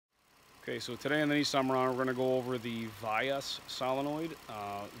Okay, so today on the Nissan Murano, we're going to go over the Vias solenoid,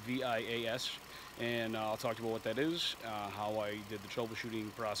 V-I-A-S, and I'll talk to you about what that is, how I did the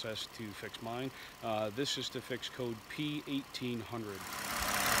troubleshooting process to fix mine. This is to fix code P1800.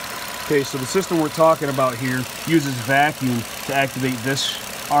 Okay, so the system we're talking about here uses vacuum to activate this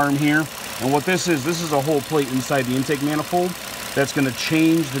arm here, and what this is a whole plate inside the intake manifold that's going to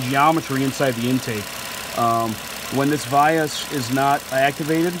change the geometry inside the intake. When this Vias is not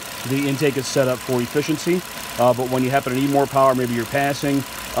activated, the intake is set up for efficiency, but when you happen to need more power, maybe you're passing,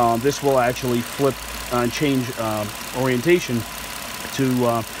 this will actually flip and change orientation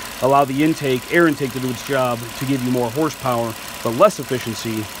to allow the air intake to do its job to give you more horsepower, but less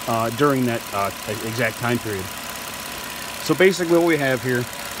efficiency during that exact time period. So basically what we have here,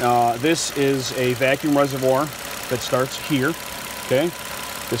 this is a vacuum reservoir that starts here, okay?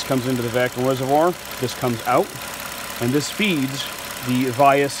 This comes into the vacuum reservoir, this comes out, and this feeds the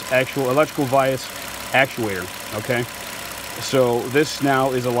electrical Vias actuator, okay? So this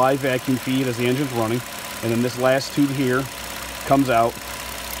now is a live vacuum feed as the engine's running, and then this last tube here comes out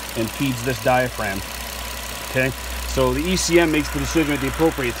and feeds this diaphragm, okay? So the ECM makes the decision at the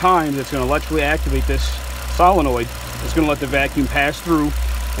appropriate time that's going to electrically activate this solenoid. It's going to let the vacuum pass through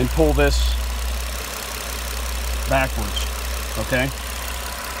and pull this backwards, okay?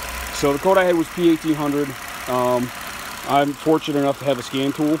 So the code I had was P1800. I'm fortunate enough to have a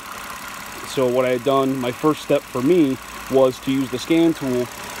scan tool. So what I had done, my first step for me was to use the scan tool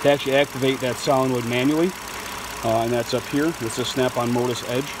to actually activate that solenoid manually. And that's up here. It's a snap-on Modus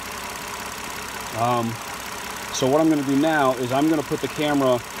Edge. So what I'm going to do now is I'm going to put the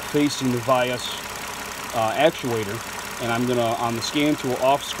camera facing the Vias actuator, and I'm going to, on the scan tool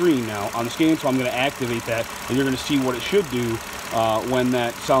off screen now, on the scan tool I'm going to activate that, and you're going to see what it should do when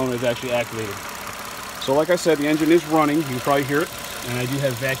that solenoid is actually activated. So like I said, the engine is running, you can probably hear it, and I do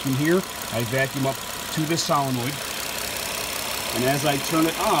have vacuum here. I vacuum up to this solenoid, and as I turn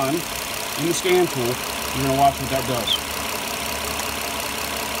it on in the scan tool, you're going to watch what that does.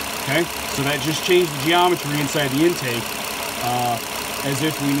 Okay, so that just changed the geometry inside the intake, as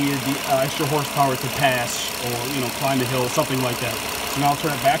if we needed the extra horsepower to pass, or climb a hill, something like that. So now I'll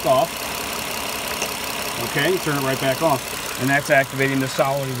turn it back off. Okay, turn it right back off, and that's activating the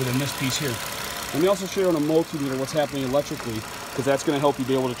solenoid within this piece here. Let me also show you on a multimeter what's happening electrically, because that's going to help you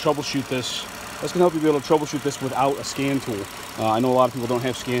be able to troubleshoot this. That's going to help you be able to troubleshoot this without a scan tool. I know a lot of people don't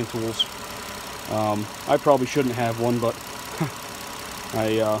have scan tools. I probably shouldn't have one, but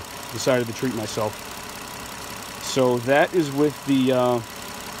I decided to treat myself. So that is with the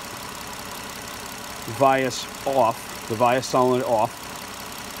Vias off, the Vias solenoid off.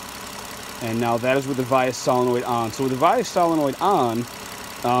 And now that is with the Vias solenoid on. So with the Vias solenoid on,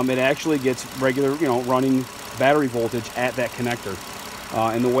 it actually gets regular, running battery voltage at that connector.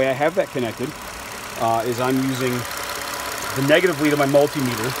 And the way I have that connected is I'm using the negative lead of my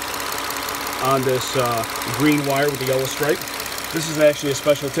multimeter on this green wire with the yellow stripe. This is actually a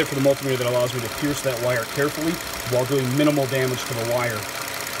special tip for the multimeter that allows me to pierce that wire carefully while doing minimal damage to the wire.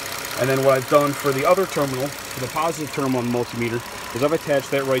 And then what I've done for the other terminal, for the positive terminal on the multimeter, is I've attached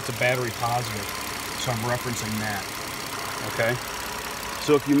that right to battery positive. So I'm referencing that, okay?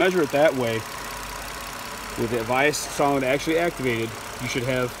 So if you measure it that way, with the Vias solenoid actually activated, you should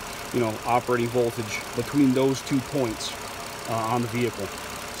have, operating voltage between those 2 points on the vehicle.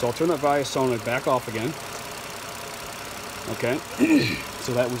 So I'll turn that Vias solenoid back off again. Okay,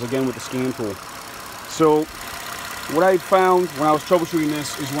 so that was again with the scan tool. So what I found when I was troubleshooting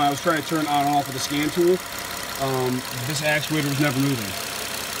this is when I was trying to turn on and off with the scan tool, this actuator was never moving.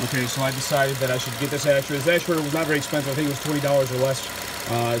 Okay, so I decided that I should get this actuator. This actuator was not very expensive. I think it was $20 or less.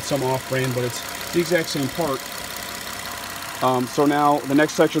 It's some off-brand, but it's the exact same part. So now the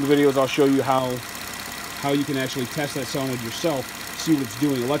next section of the video is I'll show you how you can actually test that solenoid yourself, see what it's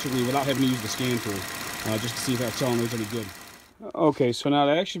doing electrically without having to use the scan tool, just to see if that solenoid's any good. Okay, so now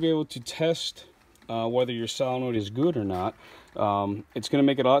to actually be able to test whether your solenoid is good or not, it's going to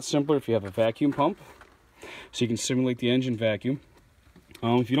make it a lot simpler if you have a vacuum pump, so you can simulate the engine vacuum.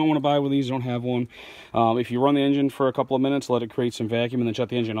 If you don't want to buy one of these, don't have one. If you run the engine for a couple of minutes, let it create some vacuum, and then shut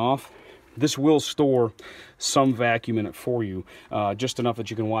the engine off, this will store some vacuum in it for you, just enough that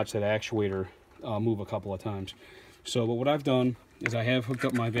you can watch that actuator move a couple of times. So, but what I've done is I have hooked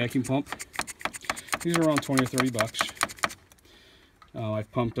up my vacuum pump. These are around 20 or 30 bucks.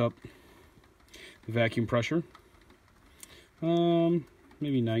 I've pumped up the vacuum pressure,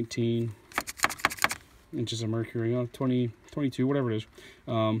 maybe 19 inches of mercury, 20, 22, whatever it is.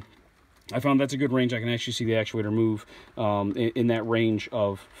 I found that's a good range. I can actually see the actuator move in that range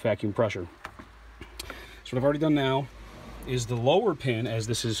of vacuum pressure. So what I've already done now is the lower pin as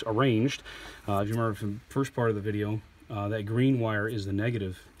this is arranged. If you remember from the first part of the video, that green wire is the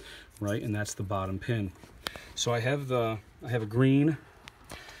negative, right? And that's the bottom pin. So I have a green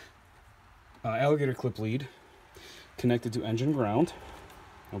alligator clip lead connected to engine ground,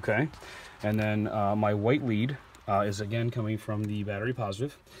 okay? And then my white lead is again coming from the battery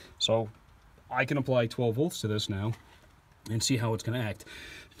positive. So I can apply 12 volts to this now and see how it's going to act.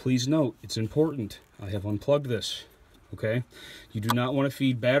 Please note, it's important, I have unplugged this, okay? You do not want to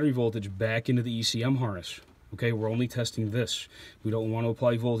feed battery voltage back into the ECM harness, okay? We're only testing this. We don't want to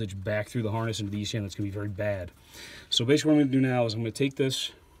apply voltage back through the harness into the ECM. That's going to be very bad. So basically what I'm going to do now is I'm going to take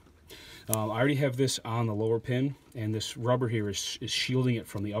this, I already have this on the lower pin, and this rubber here is shielding it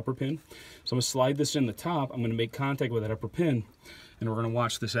from the upper pin. So I'm going to slide this in the top, I'm going to make contact with that upper pin, and we're going to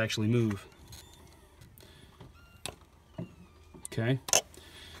watch this actually move. Okay?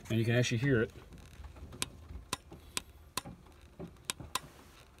 And you can actually hear it.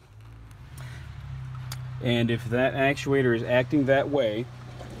 And if that actuator is acting that way,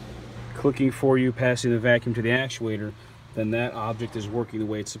 clicking for you, passing the vacuum to the actuator, then that object is working the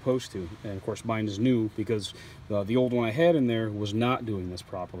way it's supposed to. And of course mine is new because the old one I had in there was not doing this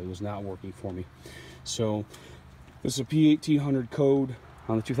properly, was not working for me. So this is a P1800 code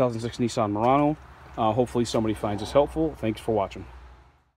on the 2006 Nissan Murano. Hopefully somebody finds this helpful. Thanks for watching.